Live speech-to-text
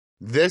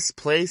This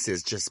place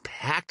is just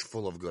packed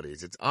full of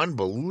goodies. It's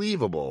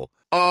unbelievable.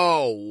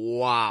 Oh,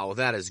 wow,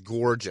 that is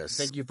gorgeous.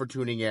 Thank you for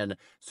tuning in.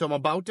 So I'm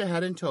about to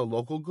head into a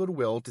local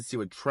Goodwill to see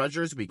what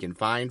treasures we can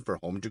find for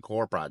home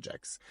decor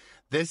projects.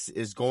 This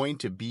is going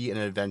to be an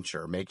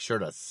adventure. Make sure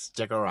to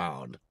stick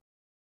around.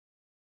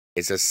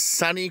 It's a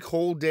sunny,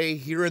 cold day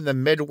here in the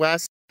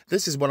Midwest.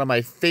 This is one of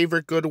my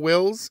favorite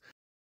Goodwills.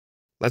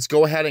 Let's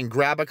go ahead and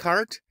grab a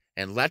cart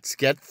and let's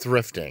get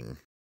thrifting.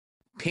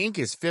 Pink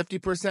is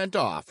 50%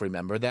 off.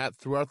 Remember that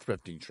through our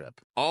thrifting trip.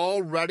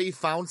 Already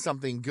found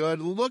something good.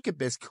 Look at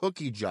this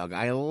cookie jug.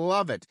 I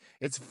love it.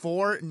 It's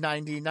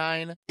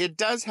 $4.99. It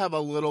does have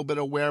a little bit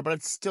of wear, but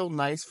it's still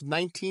nice.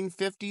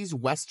 1950s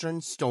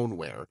Western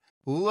stoneware.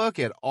 Look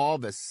at all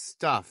this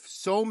stuff.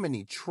 So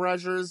many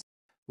treasures.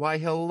 Why,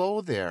 hello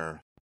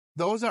there.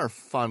 Those are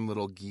fun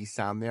little geese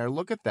on there.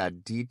 Look at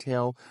that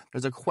detail.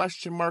 There's a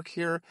question mark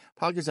here.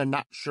 Probably because I'm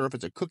not sure if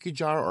it's a cookie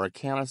jar or a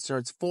canister.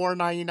 It's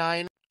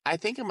 $4.99. I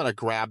think I'm going to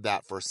grab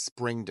that for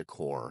spring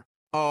decor.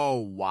 Oh,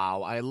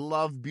 wow. I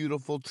love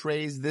beautiful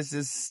trays. This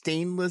is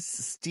stainless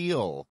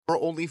steel.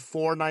 For only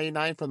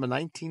 $4.99 from the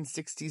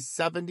 1960s,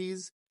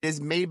 70s. It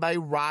is made by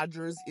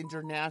Rogers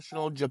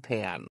International,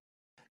 Japan.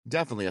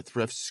 Definitely a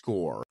thrift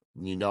score.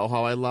 You know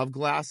how I love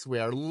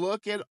glassware.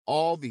 Look at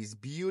all these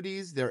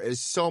beauties. There is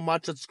so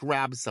much. Let's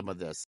grab some of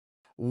this.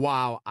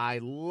 Wow, I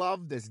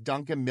love this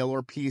Duncan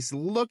Miller piece.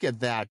 Look at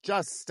that.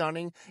 Just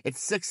stunning.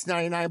 It's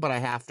 $6.99, but I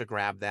have to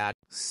grab that.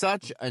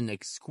 Such an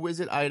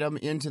exquisite item.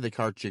 Into the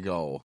cart you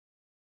go.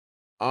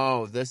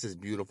 Oh, this is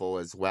beautiful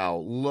as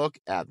well. Look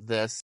at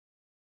this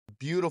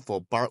beautiful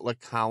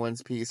Bartlett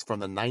Collins piece from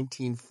the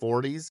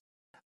 1940s.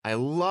 I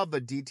love the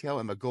detail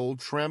and the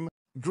gold trim.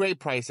 Great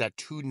price at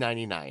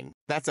 $2.99.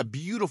 That's a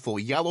beautiful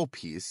yellow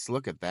piece.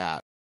 Look at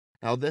that.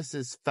 Now, this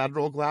is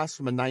Federal glass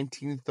from the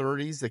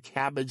 1930s, the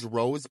cabbage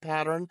rose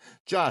pattern.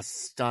 Just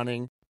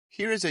stunning.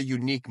 Here's a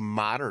unique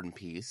modern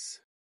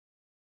piece.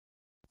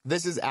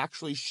 This is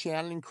actually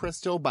Shannon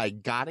Crystal by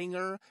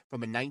Gottinger from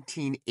the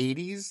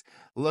 1980s.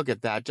 Look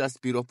at that.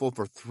 Just beautiful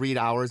for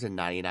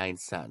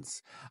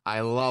 $3.99. I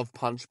love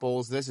punch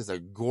bowls. This is a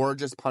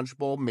gorgeous punch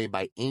bowl made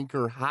by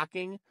Anchor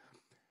Hocking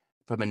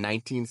from the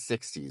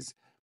 1960s.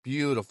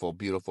 Beautiful,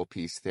 beautiful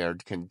piece there.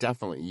 Can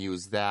definitely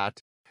use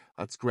that.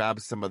 Let's grab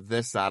some of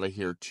this out of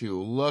here,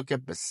 too. Look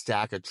at the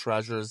stack of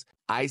treasures.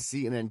 I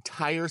see an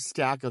entire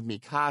stack of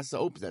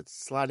Mikasa. Oops, that's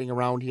sliding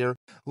around here.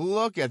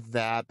 Look at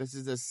that. This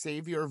is a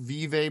Savior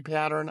Vive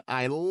pattern.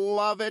 I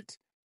love it.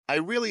 I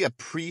really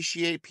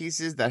appreciate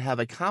pieces that have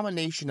a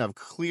combination of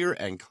clear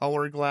and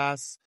color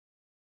glass.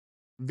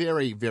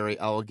 Very, very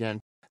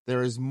elegant.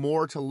 There is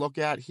more to look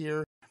at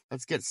here.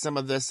 Let's get some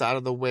of this out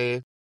of the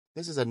way.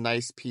 This is a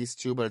nice piece,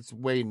 too, but it's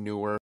way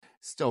newer.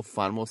 Still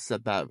fun. We'll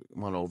set that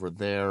one over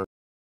there.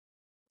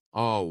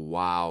 Oh,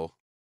 wow.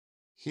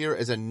 Here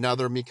is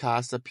another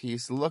Mikasa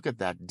piece. Look at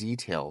that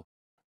detail.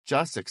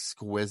 Just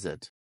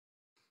exquisite.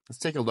 Let's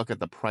take a look at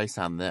the price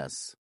on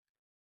this.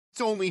 It's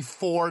only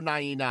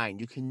 $4.99.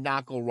 You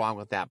cannot go wrong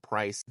with that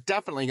price.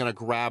 Definitely going to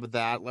grab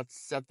that. Let's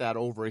set that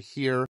over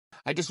here.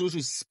 I just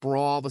usually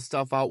sprawl the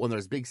stuff out when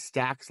there's big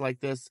stacks like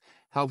this.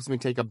 Helps me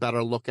take a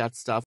better look at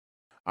stuff.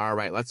 All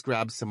right, let's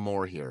grab some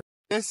more here.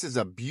 This is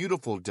a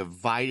beautiful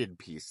divided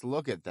piece.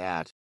 Look at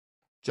that.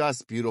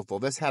 Just beautiful.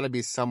 This had to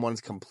be someone's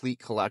complete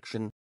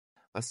collection.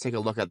 Let's take a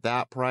look at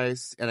that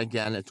price. And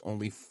again, it's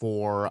only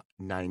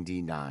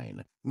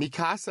 $4.99.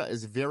 Mikasa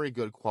is very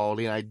good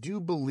quality, and I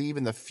do believe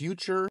in the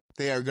future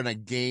they are going to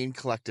gain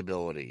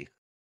collectability.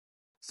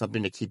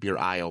 Something to keep your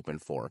eye open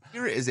for.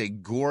 Here is a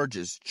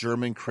gorgeous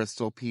German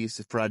crystal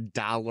piece for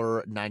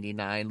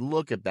 $1.99.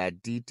 Look at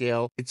that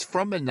detail. It's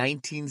from the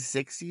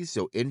 1960s,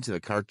 so into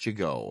the cart you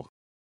go.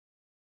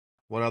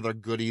 What other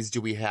goodies do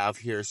we have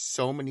here?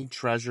 So many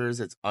treasures.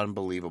 It's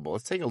unbelievable.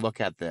 Let's take a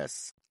look at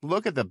this.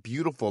 Look at the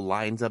beautiful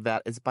lines of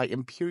that. It's by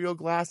Imperial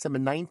Glass in the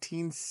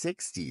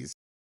 1960s.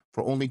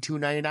 For only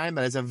 $2.99,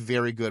 that is a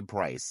very good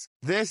price.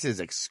 This is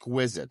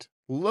exquisite.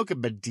 Look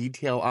at the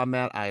detail on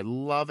that. I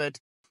love it.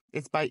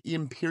 It's by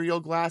Imperial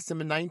Glass in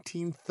the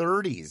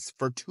 1930s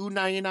for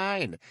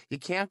 $2.99. You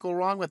can't go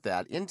wrong with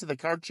that. Into the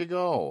cart you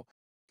go.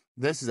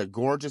 This is a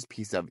gorgeous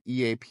piece of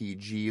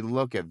EAPG.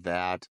 Look at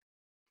that.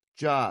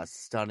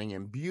 Just stunning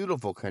in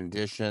beautiful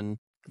condition.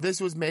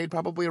 This was made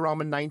probably around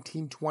the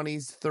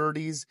 1920s,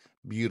 30s.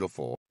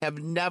 Beautiful. Have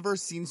never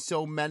seen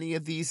so many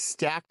of these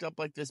stacked up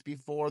like this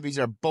before. These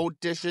are boat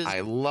dishes.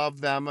 I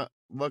love them.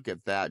 Look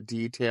at that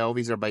detail.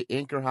 These are by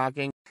Anchor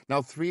Hocking.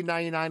 Now,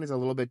 $3.99 is a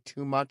little bit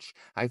too much.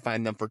 I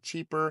find them for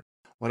cheaper.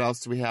 What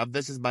else do we have?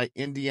 This is by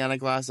Indiana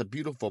Glass, a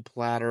beautiful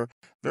platter.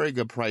 Very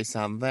good price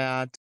on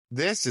that.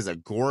 This is a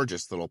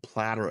gorgeous little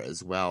platter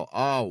as well.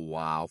 Oh,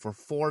 wow. For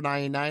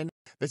 $4.99,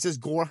 this is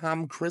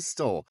Gorham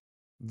Crystal.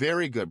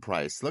 Very good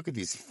price. Look at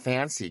these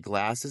fancy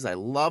glasses. I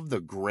love the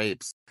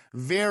grapes.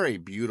 Very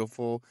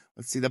beautiful.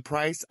 Let's see the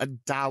price.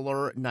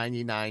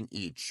 $1.99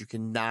 each. You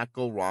cannot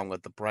go wrong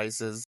with the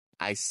prices.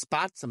 I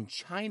spot some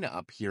china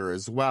up here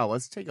as well.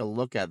 Let's take a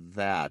look at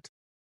that.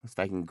 If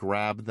I can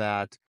grab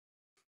that.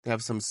 They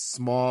have some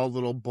small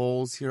little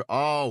bowls here.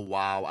 Oh,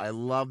 wow. I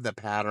love the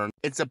pattern.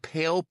 It's a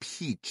pale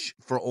peach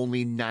for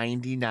only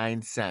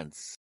 99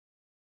 cents.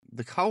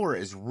 The color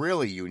is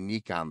really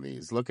unique on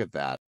these. Look at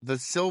that. The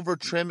silver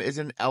trim is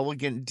an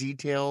elegant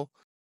detail.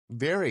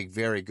 Very,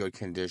 very good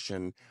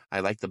condition. I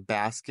like the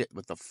basket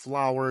with the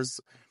flowers.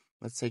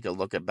 Let's take a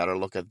better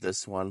look at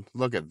this one.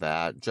 Look at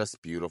that.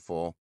 Just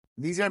beautiful.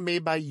 These are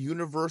made by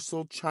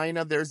Universal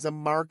China. There's a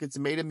mark. It's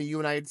made in the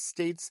United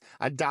States.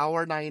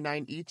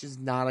 $1.99 each is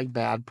not a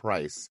bad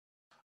price.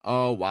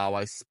 Oh, wow,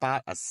 I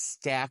spot a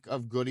stack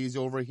of goodies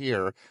over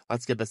here.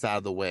 Let's get this out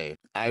of the way.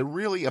 I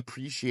really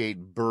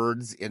appreciate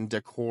birds in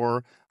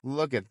decor.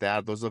 Look at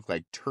that. Those look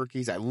like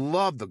turkeys. I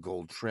love the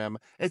gold trim.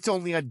 It's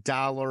only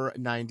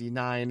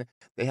 $1.99.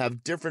 They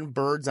have different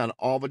birds on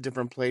all the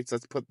different plates.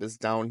 Let's put this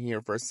down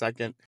here for a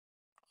second.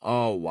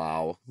 Oh,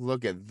 wow.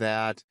 Look at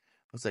that.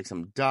 Looks like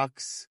some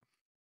ducks.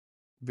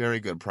 Very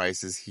good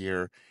prices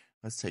here.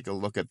 Let's take a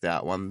look at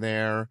that one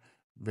there.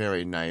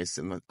 Very nice.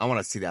 And I want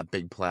to see that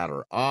big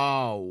platter.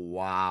 Oh,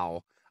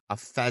 wow. A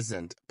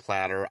pheasant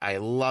platter. I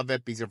love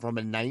it. These are from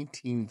the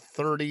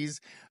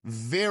 1930s.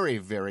 Very,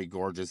 very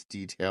gorgeous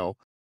detail.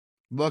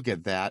 Look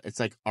at that.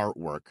 It's like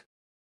artwork.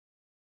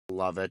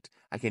 Love it.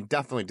 I can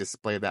definitely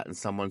display that in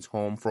someone's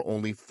home for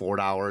only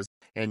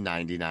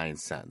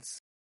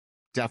 $4.99.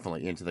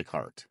 Definitely into the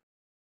cart.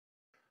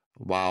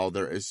 Wow,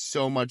 there is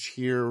so much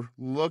here.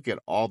 Look at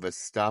all this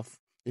stuff.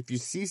 If you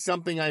see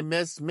something I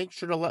missed, make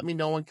sure to let me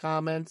know in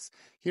comments.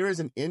 Here is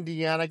an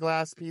Indiana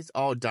glass piece.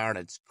 Oh, darn,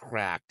 it's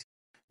cracked.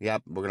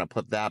 Yep, we're going to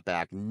put that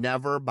back.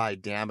 Never buy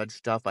damaged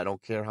stuff. I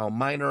don't care how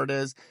minor it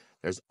is.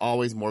 There's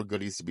always more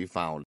goodies to be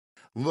found.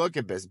 Look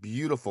at this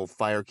beautiful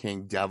Fire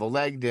King devil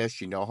egg dish.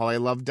 You know how I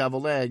love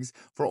devil eggs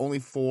for only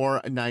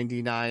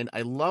 $4.99.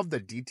 I love the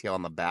detail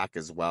on the back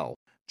as well.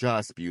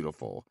 Just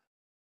beautiful.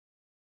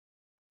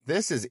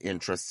 This is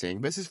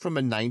interesting. This is from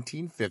the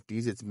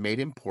 1950s. It's made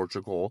in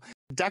Portugal.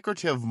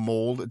 Decorative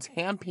mold. It's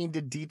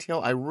hand-painted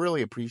detail. I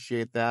really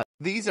appreciate that.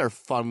 These are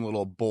fun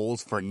little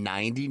bowls for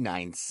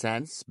 99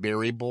 cents.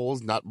 Berry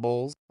bowls, nut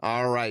bowls.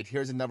 All right,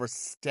 here's another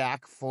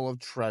stack full of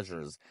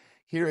treasures.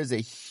 Here is a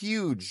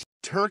huge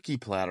turkey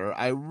platter.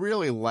 I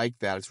really like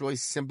that. It's really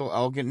simple,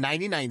 elegant.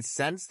 99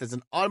 cents. That's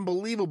an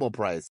unbelievable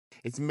price.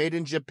 It's made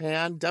in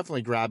Japan.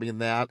 Definitely grabbing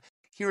that.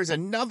 Here is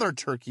another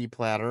turkey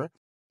platter.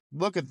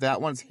 Look at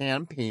that one's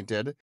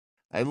hand-painted.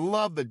 I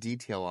love the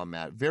detail on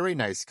that. Very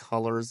nice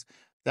colors.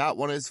 That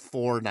one is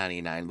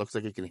 $4.99. Looks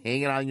like you can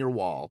hang it on your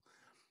wall.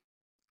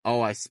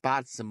 Oh, I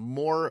spot some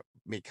more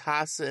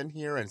Mikasa in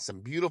here and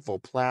some beautiful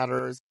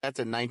platters. That's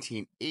a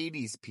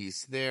 1980s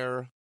piece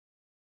there.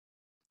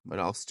 What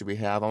else do we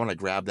have? I want to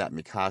grab that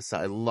Mikasa.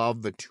 I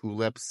love the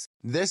tulips.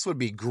 This would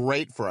be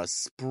great for a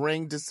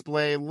spring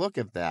display. Look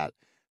at that.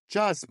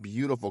 Just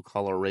beautiful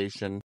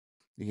coloration.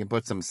 You can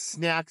put some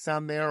snacks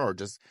on there or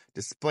just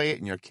display it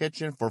in your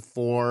kitchen for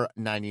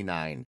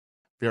 $4.99.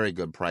 Very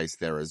good price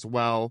there as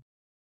well.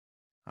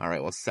 All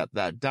right, we'll set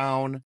that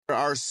down. There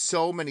are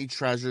so many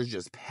treasures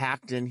just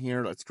packed in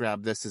here. Let's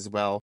grab this as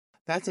well.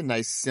 That's a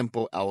nice,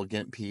 simple,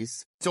 elegant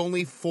piece. It's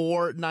only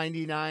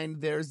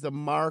 $4.99. There's the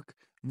mark.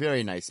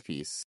 Very nice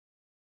piece.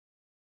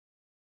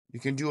 You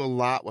can do a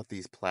lot with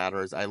these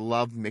platters. I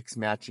love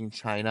mix-matching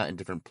china and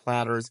different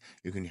platters.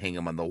 You can hang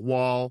them on the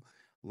wall.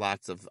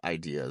 Lots of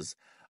ideas.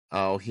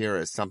 Oh, here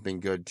is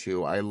something good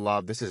too. I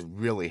love, this is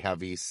really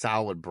heavy,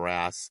 solid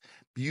brass,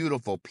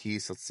 beautiful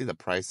piece. Let's see the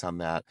price on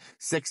that.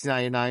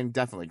 $6.99,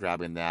 definitely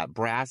grabbing that.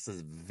 Brass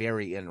is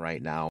very in right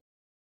now.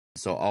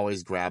 So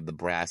always grab the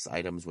brass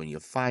items when you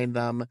find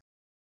them.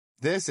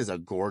 This is a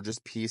gorgeous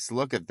piece.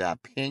 Look at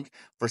that pink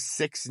for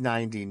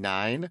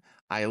 $6.99.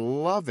 I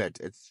love it.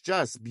 It's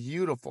just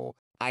beautiful.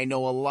 I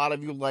know a lot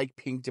of you like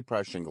pink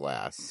depression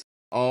glass.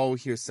 Oh,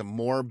 here's some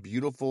more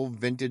beautiful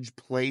vintage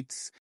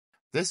plates.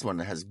 This one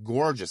has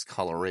gorgeous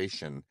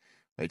coloration.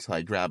 Wait till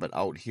I grab it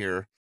out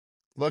here.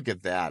 Look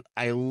at that.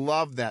 I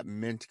love that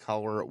mint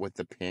color with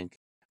the pink.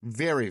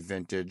 Very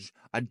vintage.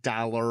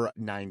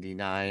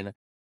 $1.99.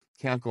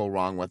 Can't go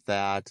wrong with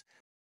that.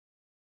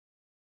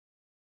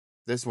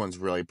 This one's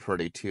really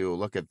pretty too.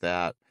 Look at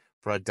that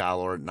for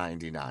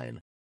 $1.99.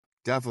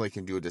 Definitely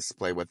can do a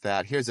display with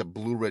that. Here's a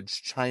Blue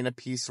Ridge China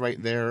piece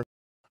right there.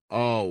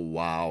 Oh,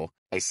 wow.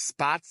 I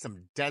spot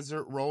some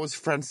Desert Rose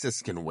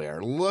Franciscan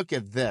ware. Look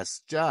at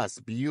this.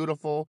 Just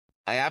beautiful.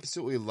 I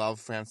absolutely love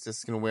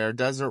Franciscan ware.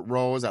 Desert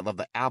Rose. I love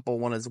the apple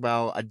one as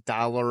well.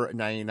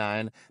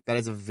 $1.99. That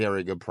is a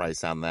very good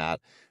price on that.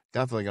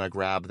 Definitely going to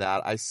grab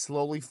that. I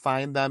slowly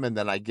find them and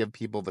then I give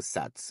people the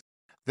sets.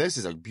 This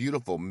is a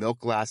beautiful milk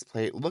glass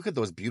plate. Look at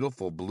those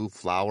beautiful blue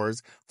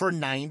flowers for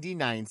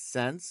 99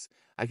 cents.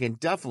 I can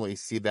definitely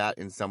see that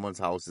in someone's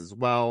house as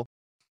well.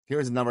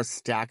 Here's another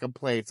stack of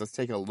plates. Let's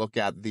take a look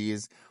at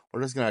these.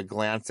 We're just going to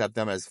glance at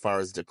them as far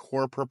as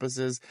decor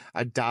purposes.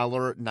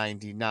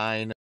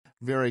 $1.99.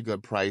 Very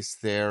good price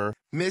there.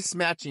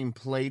 Mismatching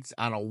plates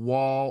on a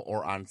wall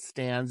or on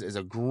stands is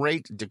a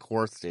great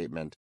decor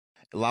statement.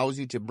 It allows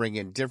you to bring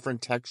in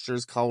different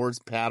textures, colors,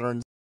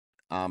 patterns.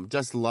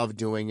 Just love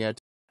doing it.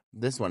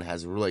 This one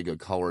has really good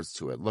colors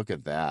to it. Look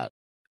at that.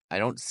 I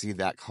don't see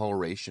that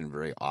coloration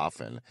very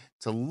often.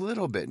 It's a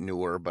little bit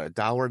newer, but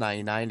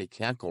 $1.99, you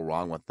can't go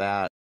wrong with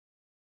that.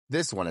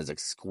 This one is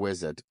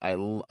exquisite. I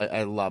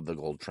love the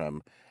gold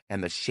trim,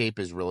 and the shape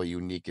is really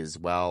unique as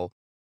well.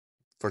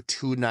 For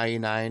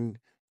 $2.99,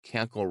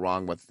 can't go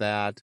wrong with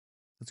that.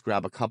 Let's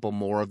grab a couple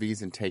more of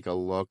these and take a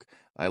look.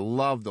 I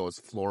love those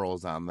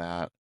florals on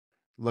that.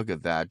 Look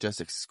at that, just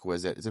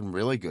exquisite. It's in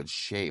really good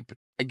shape.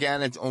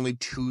 Again, it's only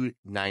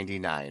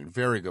 $2.99.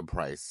 Very good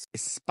price.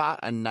 Spot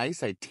a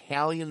nice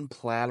Italian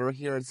platter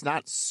here. It's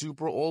not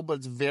super old, but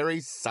it's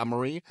very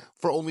summery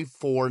for only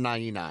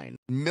 $4.99.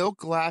 Milk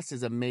glass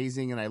is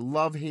amazing, and I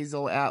love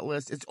Hazel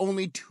Atlas. It's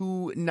only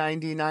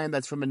 $2.99.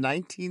 That's from the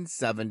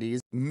 1970s.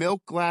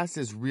 Milk glass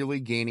is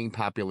really gaining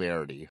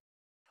popularity.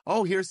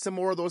 Oh, here's some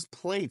more of those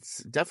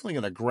plates. Definitely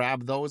going to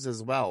grab those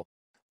as well.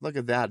 Look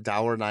at that,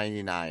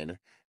 $1.99.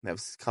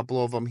 There's a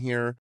couple of them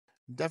here.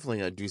 Definitely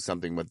going to do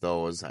something with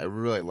those. I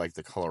really like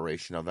the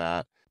coloration of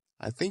that.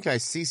 I think I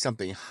see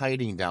something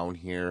hiding down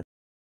here.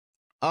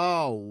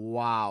 Oh,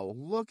 wow.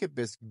 Look at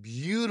this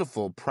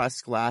beautiful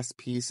pressed glass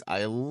piece.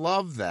 I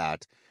love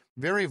that.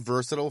 Very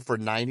versatile for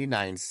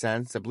 99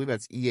 cents. I believe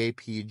that's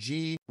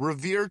EAPG.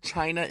 Revere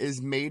China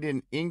is made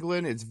in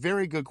England. It's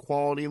very good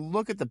quality.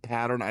 Look at the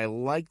pattern. I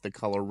like the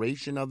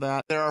coloration of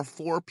that. There are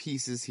 4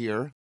 pieces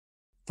here.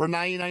 For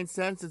 99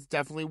 cents, it's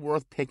definitely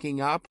worth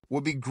picking up.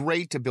 Would be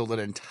great to build an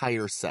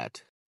entire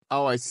set.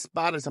 Oh, I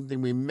spotted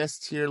something we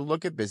missed here.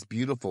 Look at this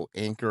beautiful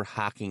anchor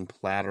hocking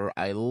platter.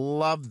 I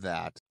love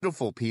that.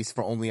 Beautiful piece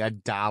for only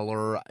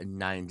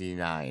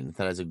 $1.99.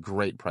 That is a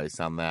great price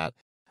on that.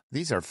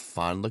 These are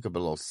fun. Look at the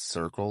little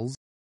circles.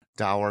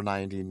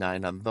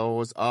 $1.99 on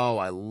those. Oh,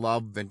 I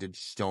love vintage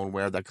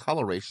stoneware. The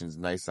coloration's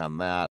nice on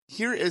that.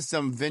 Here is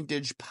some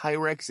vintage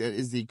Pyrex. It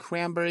is the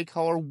cranberry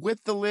color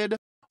with the lid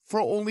for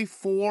only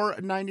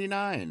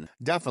 $4.99.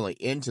 Definitely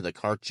into the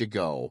cart you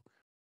go.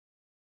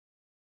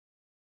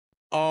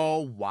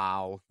 Oh,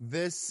 wow.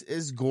 This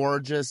is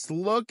gorgeous.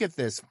 Look at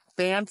this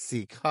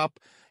fancy cup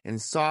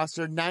and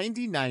saucer.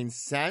 99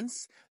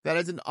 cents. That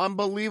is an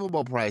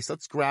unbelievable price.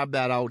 Let's grab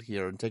that out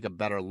here and take a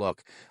better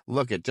look.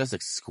 Look at just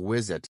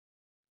exquisite.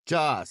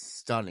 Just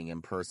stunning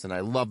in person. I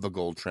love the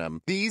gold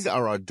trim. These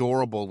are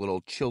adorable little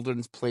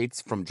children's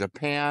plates from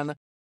Japan.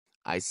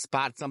 I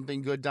spot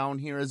something good down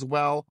here as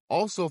well.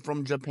 Also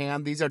from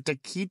Japan, these are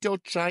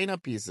Taquito China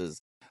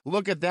pieces.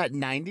 Look at that,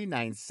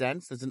 99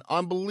 cents. That's an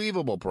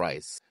unbelievable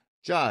price.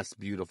 Just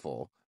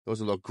beautiful.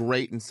 Those will look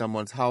great in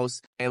someone's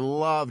house. I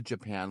love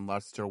Japan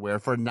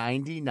lusterware. For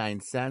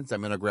 99 cents,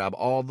 I'm going to grab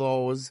all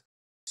those.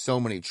 So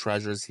many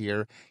treasures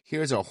here.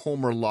 Here's a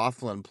Homer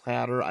Laughlin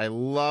platter. I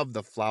love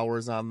the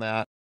flowers on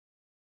that.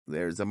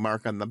 There's a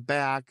mark on the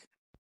back.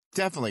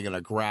 Definitely going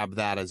to grab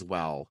that as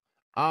well.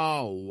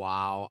 Oh,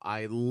 wow.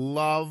 I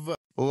love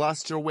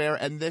lusterware,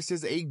 and this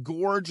is a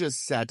gorgeous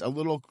set. A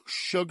little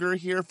sugar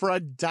here for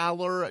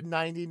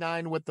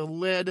 $1.99 with the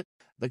lid.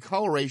 The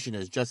coloration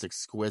is just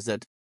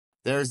exquisite.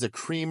 There's a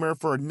creamer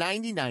for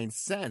 99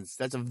 cents.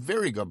 That's a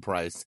very good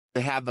price.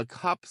 They have the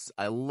cups.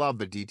 I love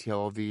the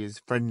detail of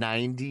these for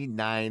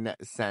 99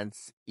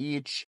 cents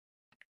each,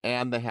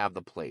 and they have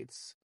the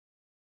plates.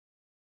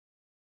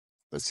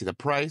 Let's see the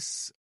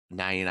price.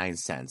 99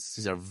 cents.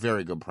 These are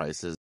very good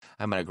prices.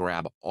 I'm going to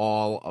grab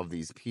all of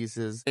these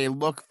pieces. They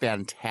look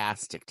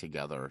fantastic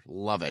together.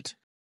 Love it.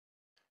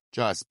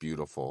 Just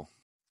beautiful.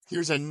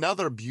 Here's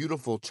another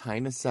beautiful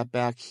china set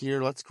back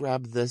here. Let's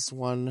grab this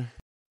one.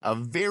 A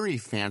very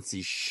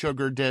fancy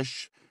sugar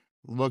dish.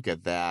 Look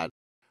at that.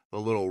 The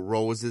little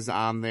roses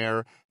on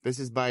there. This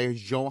is by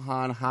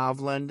Johann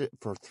Hovland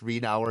for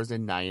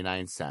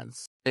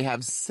 $3.99. They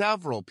have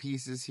several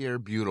pieces here.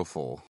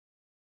 Beautiful.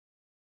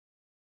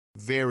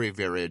 Very,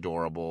 very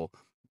adorable.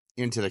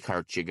 Into the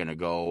cart you're going to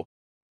go.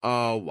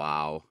 Oh,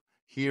 wow.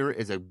 Here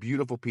is a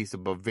beautiful piece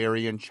of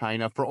Bavarian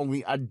china for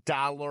only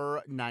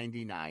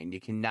 $1.99. You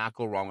cannot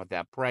go wrong with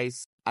that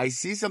price. I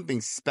see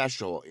something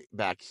special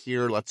back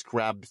here. Let's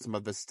grab some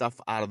of the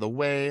stuff out of the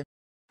way.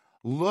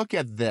 Look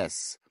at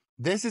this.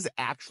 This is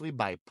actually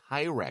by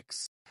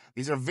Pyrex.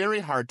 These are very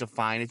hard to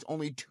find. It's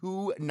only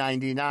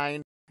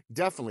 $2.99.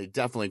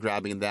 Definitely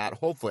grabbing that.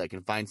 Hopefully I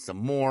can find some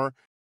more.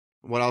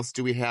 What else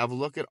do we have?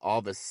 Look at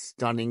all the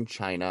stunning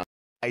china.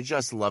 I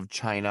just love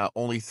china.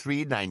 Only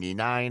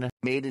 $3.99.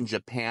 Made in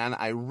Japan.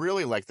 I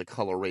really like the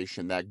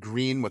coloration. That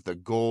green with the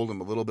gold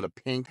and a little bit of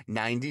pink.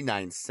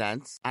 99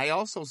 cents. I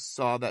also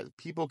saw that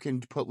people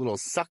can put little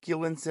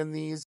succulents in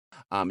these.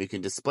 You can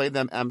display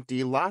them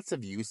empty. Lots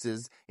of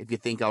uses if you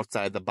think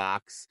outside the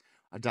box.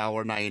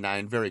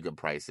 $1.99. Very good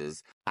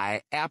prices.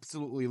 I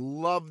absolutely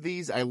love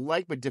these. I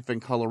like the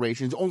different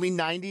colorations. Only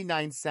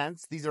 99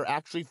 cents. These are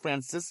actually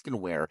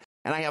Franciscan ware.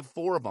 And I have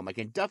 4 of them. I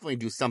can definitely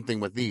do something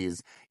with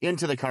these.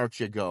 Into the cart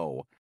you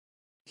go.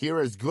 Here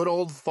is good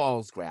old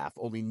Fallsgraf.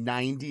 Only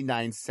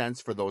 99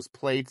 cents for those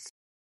plates.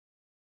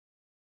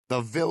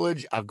 The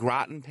Village, a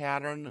gratin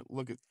pattern.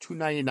 Look at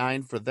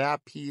 $2.99 for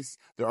that piece.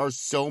 There are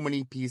so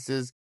many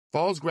pieces.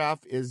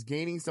 Fallsgraf is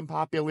gaining some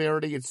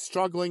popularity. It's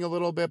struggling a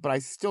little bit, but I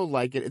still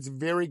like it. It's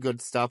very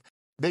good stuff.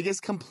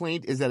 Biggest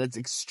complaint is that it's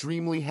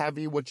extremely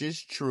heavy, which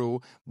is true,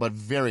 but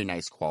very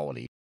nice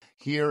quality.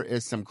 Here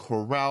is some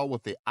Corelle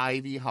with the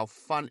ivy. How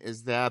fun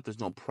is that? There's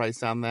no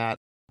price on that.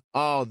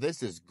 Oh,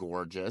 this is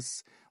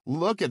gorgeous.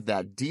 Look at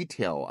that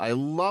detail. I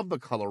love the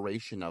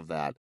coloration of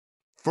that.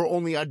 For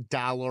only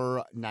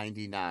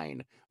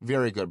 $1.99.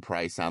 Very good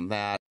price on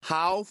that.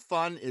 How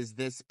fun is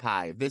this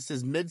pie? This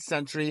is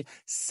mid-century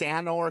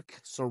Sanork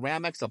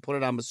ceramics. I'll put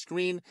it on the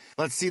screen.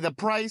 Let's see the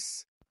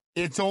price.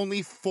 It's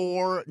only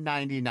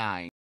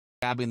 $4.99.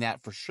 Grabbing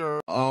that for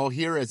sure. Oh,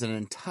 here is an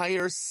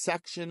entire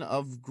section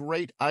of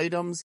great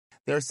items.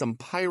 There's some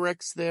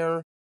Pyrex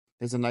there.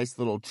 There's a nice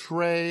little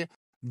tray.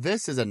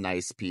 This is a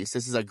nice piece.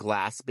 This is a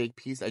glass bake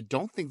piece. I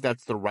don't think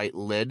that's the right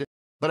lid,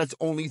 but it's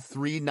only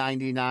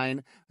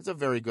 $3.99. That's a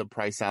very good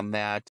price on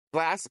that.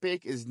 Glass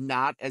bake is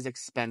not as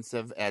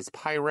expensive as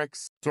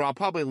Pyrex, so I'll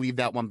probably leave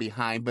that one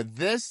behind, but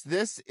this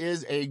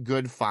is a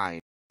good find.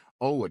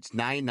 Oh, it's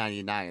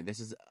 $9.99.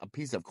 This is a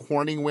piece of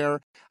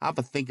Corningware. I'll have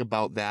to think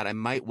about that. I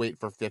might wait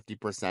for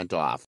 50%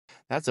 off.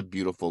 That's a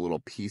beautiful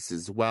little piece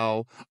as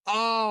well.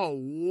 Oh,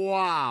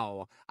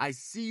 wow. I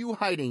see you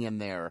hiding in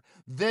there.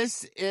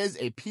 This is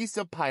a piece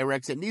of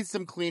Pyrex. It needs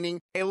some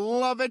cleaning. I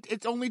love it.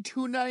 It's only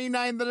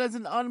 $2.99. That is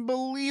an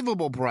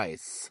unbelievable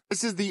price.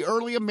 This is the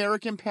early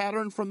American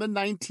pattern from the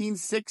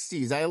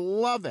 1960s. I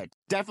love it.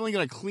 Definitely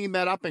going to clean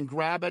that up and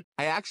grab it.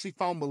 I actually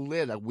found the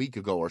lid a week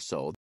ago or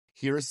so.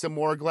 Here's some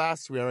more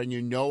glassware, and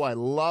you know I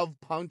love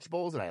punch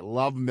bowls and I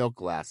love milk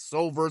glass.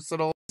 So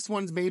versatile. This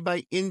one's made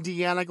by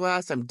Indiana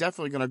Glass. I'm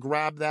definitely going to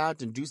grab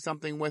that and do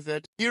something with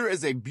it. Here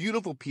is a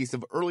beautiful piece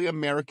of early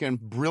American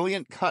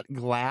brilliant cut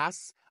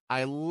glass.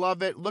 I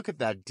love it. Look at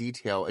that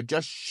detail. It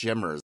just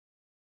shimmers.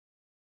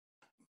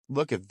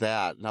 Look at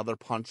that. Another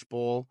punch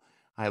bowl.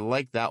 I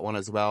like that one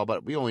as well,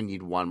 but we only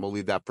need one. We'll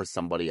leave that for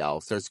somebody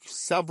else. There's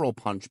several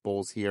punch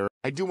bowls here.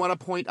 I do want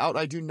to point out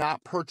I do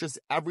not purchase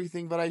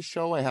everything that I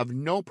show. I have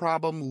no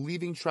problem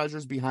leaving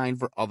treasures behind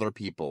for other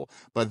people,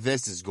 but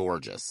this is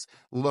gorgeous.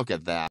 Look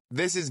at that.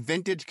 This is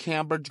vintage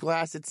Cambridge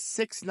glass. It's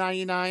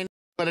 $6.99,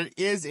 but it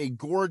is a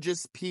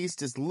gorgeous piece.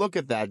 Just look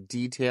at that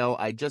detail.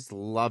 I just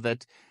love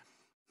it.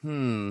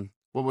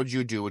 What would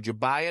you do? Would you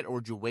buy it or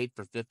would you wait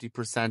for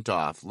 50%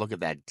 off? Look at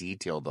that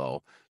detail,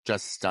 though.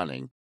 Just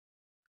stunning.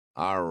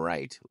 All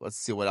right, let's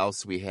see what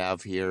else we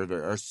have here.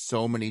 There are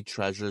so many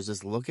treasures.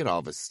 Just look at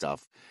all this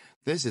stuff.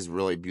 This is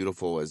really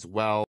beautiful as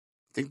well.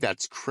 I think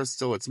that's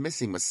crystal. It's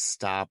missing a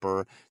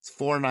stopper. It's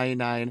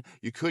 $4.99.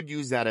 You could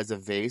use that as a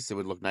vase. It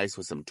would look nice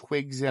with some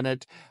twigs in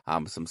it,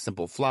 some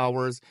simple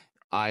flowers.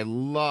 I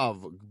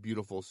love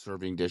beautiful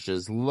serving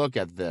dishes. Look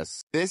at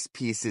this. This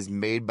piece is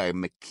made by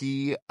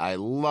McKee. I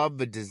love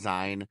the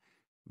design.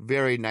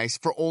 Very nice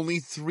for only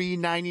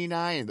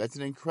 $3.99. That's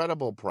an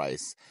incredible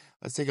price.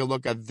 Let's take a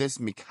look at this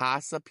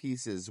Mikasa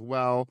piece as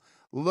well.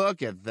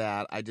 Look at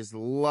that. I just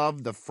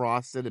love the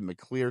frosted and the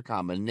clear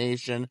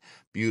combination.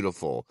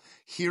 Beautiful.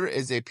 Here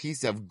is a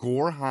piece of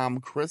Gorham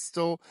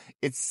crystal.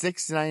 It's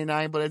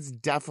 $6.99, but it's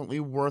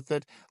definitely worth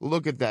it.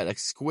 Look at that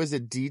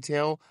exquisite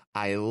detail.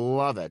 I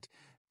love it.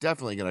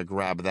 Definitely going to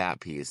grab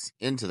that piece.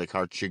 Into the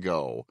cart you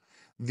go.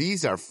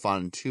 These are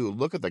fun too.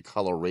 Look at the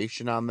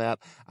coloration on that.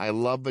 I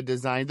love the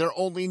design. They're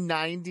only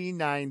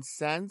 99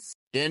 cents.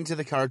 Into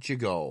the cart you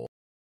go.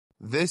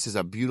 This is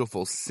a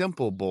beautiful,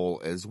 simple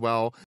bowl as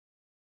well.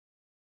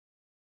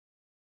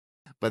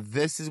 But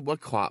this is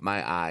what caught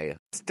my eye.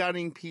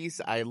 Stunning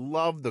piece. I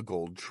love the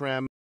gold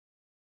trim.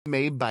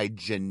 Made by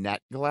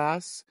Jeanette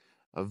Glass.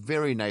 A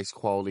very nice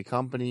quality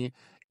company.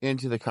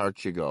 Into the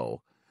cart you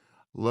go.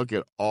 Look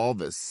at all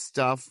this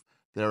stuff.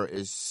 There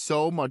is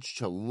so much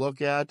to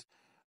look at.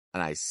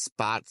 And I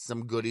spot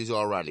some goodies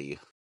already.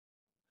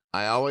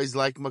 I always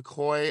like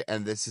McCoy,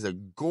 and this is a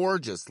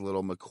gorgeous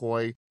little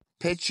McCoy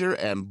pitcher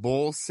and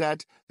bowl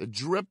set. The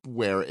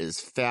dripware is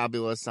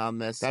fabulous on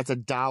this. That's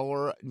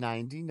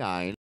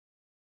 $1.99.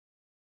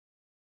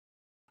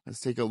 Let's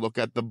take a look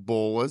at the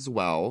bowl as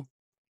well.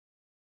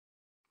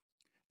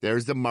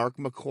 There's the Mark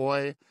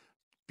McCoy.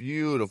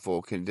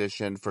 Beautiful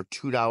condition for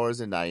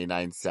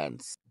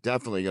 $2.99.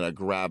 Definitely going to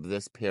grab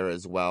this pair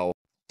as well.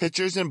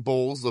 Pitchers and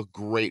bowls look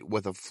great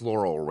with a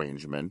floral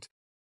arrangement.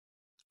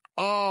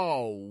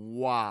 Oh,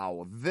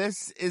 wow.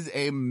 This is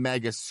a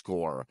mega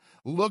score.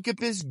 Look at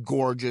this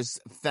gorgeous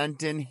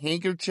Fenton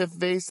handkerchief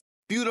vase.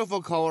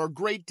 Beautiful color,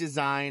 great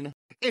design.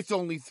 It's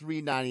only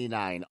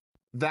 $3.99.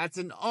 That's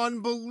an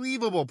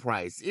unbelievable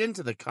price.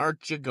 Into the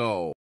cart you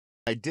go.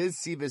 I did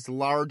see this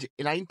large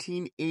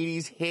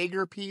 1980s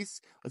Hager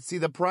piece. Let's see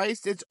the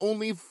price. It's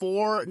only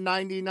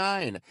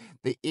 $4.99.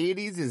 The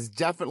 80s is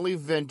definitely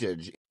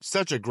vintage.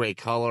 Such a great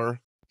color.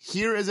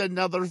 Here is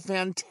another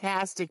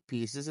fantastic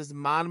piece. This is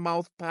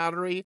Monmouth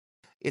pottery.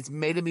 It's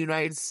made in the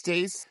United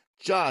States.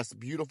 Just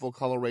beautiful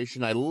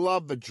coloration. I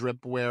love the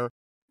dripware.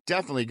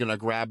 Definitely going to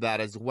grab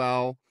that as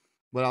well.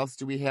 What else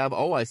do we have?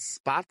 Oh, I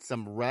spot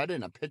some red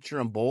in a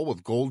pitcher and bowl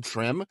with gold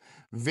trim.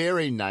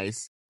 Very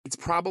nice. It's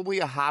probably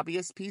a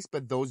hobbyist piece,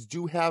 but those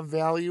do have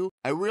value.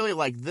 I really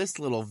like this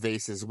little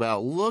vase as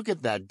well. Look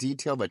at that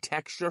detail, the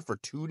texture for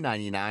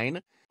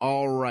 $2.99.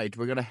 All right,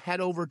 we're going to head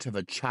over to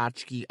the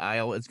tchotchke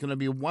aisle. It's going to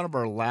be one of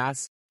our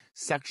last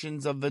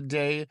sections of the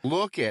day.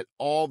 Look at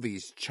all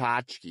these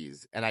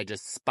tchotchkes, and I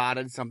just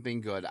spotted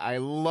something good. I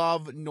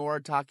love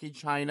Noritake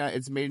China.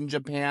 It's made in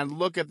Japan.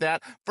 Look at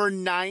that. For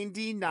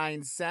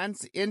 99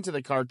 cents, into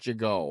the cart you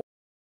go.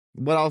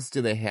 What else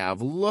do they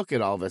have? Look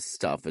at all this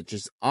stuff. It's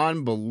just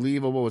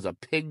unbelievable. There's a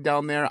pig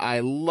down there.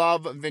 I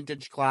love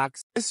vintage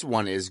clocks. This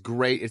one is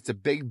great. It's a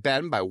Big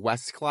Ben by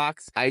West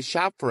Clocks. I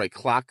shop for a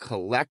clock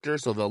collector,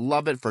 so they'll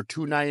love it for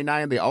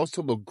 $2.99. They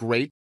also look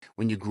great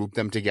when you group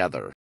them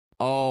together.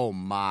 Oh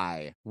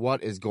my,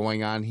 what is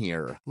going on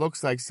here?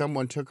 Looks like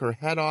someone took her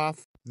head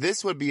off.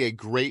 This would be a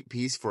great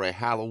piece for a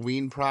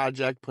Halloween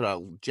project. Put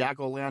a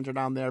jack-o'-lantern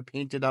on there,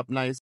 paint it up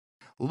nice.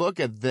 Look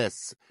at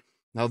this.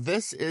 Now,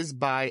 this is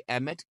by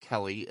Emmett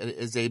Kelly. It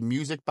is a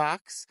music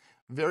box.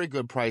 Very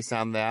good price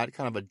on that.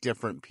 Kind of a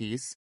different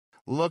piece.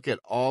 Look at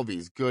all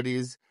these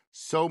goodies.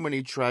 So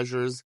many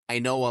treasures. I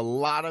know a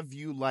lot of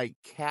you like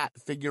cat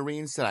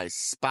figurines, and I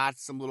spot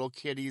some little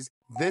kitties.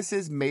 This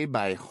is made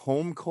by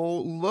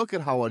Homeco. Look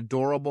at how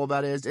adorable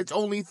that is. It's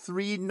only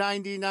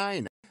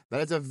 $3.99. That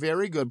is a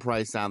very good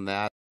price on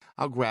that.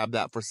 I'll grab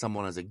that for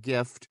someone as a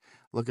gift.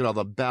 Look at all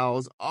the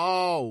bells.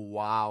 Oh,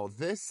 wow.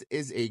 This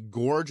is a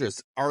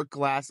gorgeous art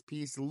glass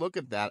piece. Look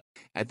at that.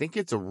 I think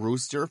it's a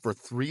rooster for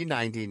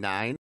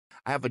 $3.99.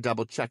 I have to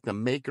double check the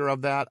maker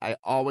of that. I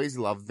always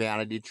love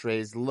vanity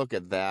trays. Look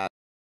at that.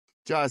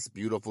 Just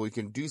beautiful. You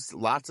can do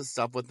lots of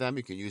stuff with them.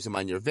 You can use them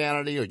on your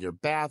vanity or your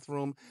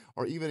bathroom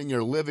or even in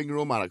your living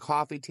room on a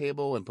coffee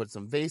table and put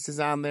some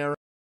vases on there.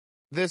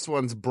 This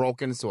one's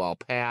broken, so I'll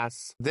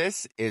pass.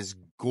 This is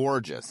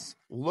gorgeous.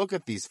 Look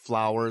at these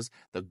flowers,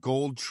 the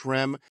gold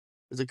trim.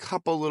 There's a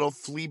couple little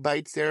flea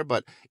bites there,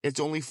 but it's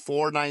only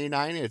 $4.99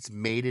 and it's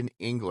made in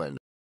England.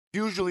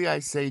 Usually I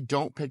say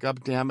don't pick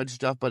up damaged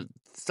stuff, but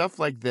stuff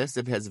like this,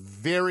 if it has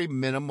very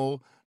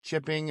minimal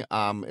chipping,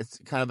 it's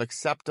kind of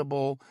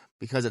acceptable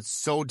because it's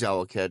so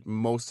delicate.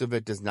 Most of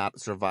it does not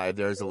survive.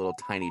 There's a little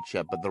tiny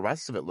chip, but the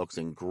rest of it looks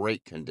in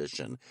great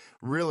condition.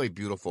 Really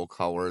beautiful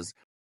colors.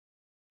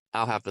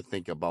 I'll have to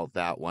think about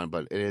that one,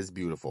 but it is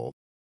beautiful.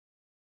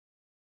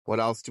 What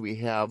else do we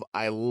have?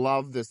 I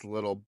love this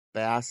little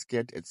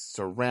basket. It's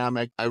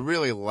ceramic. I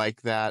really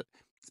like that.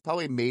 It's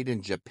probably made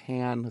in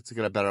Japan. Let's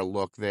get a better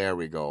look. There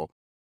we go.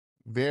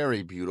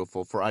 Very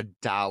beautiful for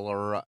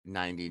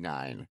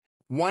 $1.99.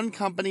 One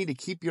company to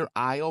keep your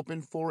eye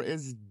open for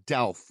is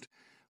Delft.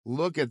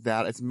 Look at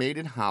that. It's made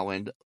in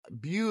Holland.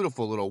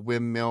 Beautiful little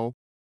windmill.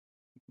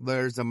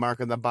 There's a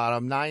mark on the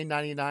bottom.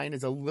 $9.99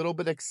 is a little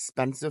bit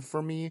expensive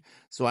for me,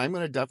 so I'm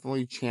going to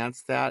definitely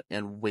chance that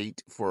and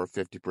wait for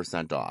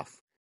 50% off.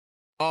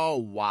 Oh,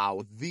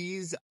 wow.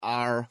 These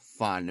are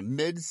fun.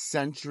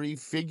 Mid-century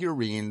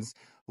figurines.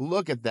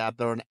 Look at that.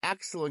 They're in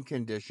excellent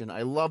condition.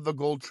 I love the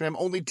gold trim.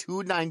 Only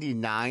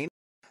 $2.99.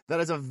 That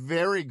is a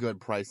very good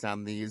price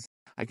on these.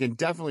 I can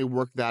definitely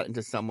work that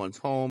into someone's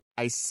home.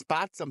 I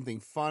spot something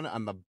fun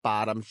on the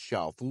bottom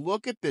shelf.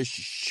 Look at this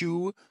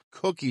shoe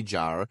cookie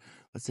jar.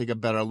 Let's take a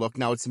better look.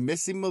 Now, it's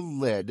missing the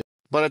lid,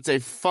 but it's a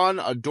fun,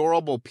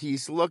 adorable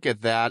piece. Look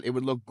at that. It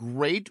would look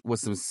great with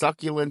some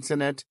succulents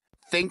in it.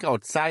 Think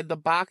outside the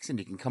box, and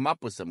you can come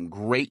up with some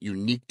great,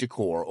 unique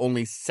decor.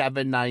 Only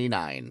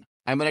 $7.99.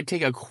 I'm going to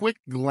take a quick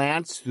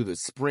glance through the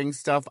spring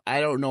stuff.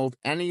 I don't know if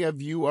any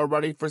of you are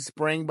ready for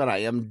spring, but I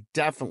am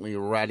definitely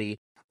ready.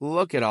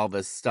 Look at all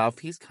this stuff.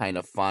 He's kind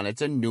of fun.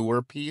 It's a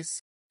newer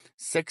piece.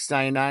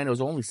 $6.99. It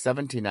was only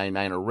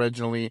 $17.99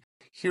 originally.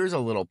 Here's a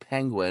little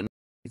penguin.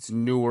 It's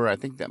newer. I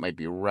think that might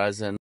be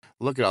resin.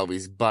 Look at all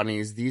these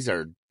bunnies. These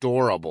are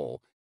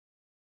adorable.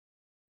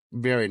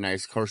 Very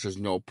nice. Of course, there's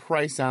no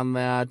price on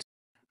that.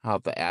 I'll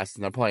have to ask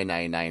them. They're probably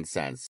 99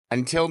 cents.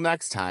 Until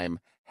next time,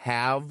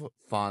 have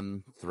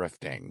fun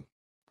thrifting.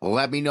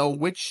 Let me know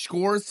which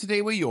scores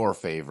today were your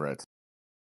favorite.